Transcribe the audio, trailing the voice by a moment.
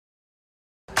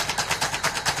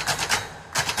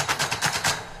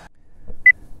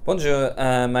Bonjour,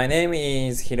 my name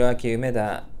is Hiroaki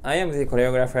Umeda. I am the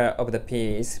choreographer of the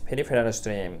piece Peripheral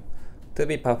Stream to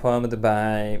be performed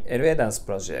by LA Dance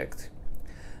Project.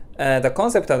 The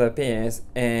concept of the piece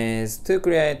is to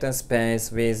create a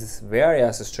space with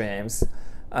various streams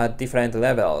at different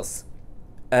levels.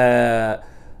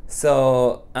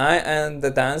 So I and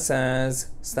the dancers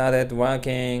started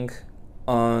working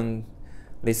on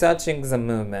researching the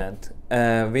movement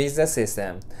with the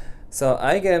system. So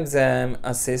I gave them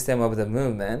a system of the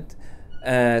movement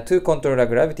to control the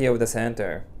gravity of the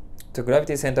center, to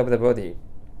gravity center of the body.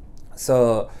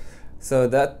 So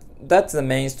that's the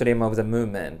mainstream of the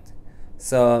movement.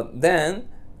 So then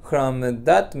from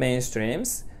that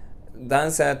mainstreams,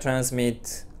 dancer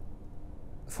transmit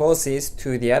forces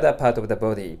to the other part of the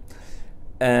body,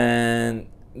 and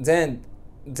then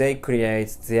they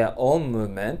create their own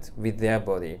movement with their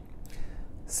body.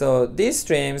 So these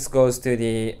streams goes to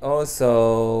the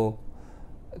also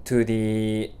to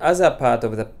the other part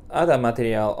of the other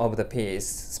material of the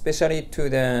piece, especially to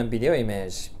the video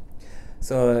image.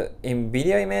 So in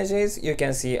video images, you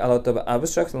can see a lot of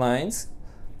abstract lines.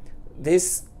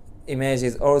 This image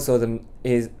is also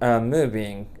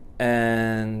moving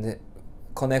and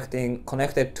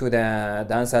connected to the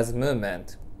dancer's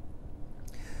movement.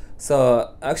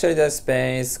 So actually, the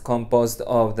space composed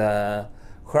of the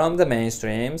from the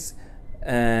mainstreams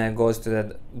goes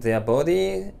to their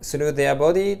body, through their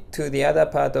body to the other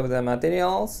part of the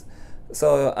materials.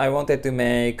 So I wanted to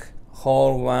make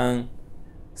whole one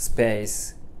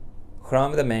space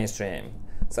from the mainstream.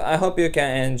 So I hope you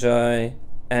can enjoy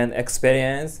and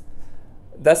experience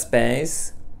the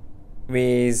space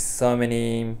with so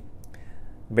many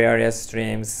various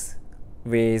streams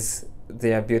with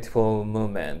their beautiful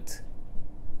movement.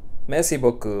 Merci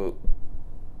beaucoup.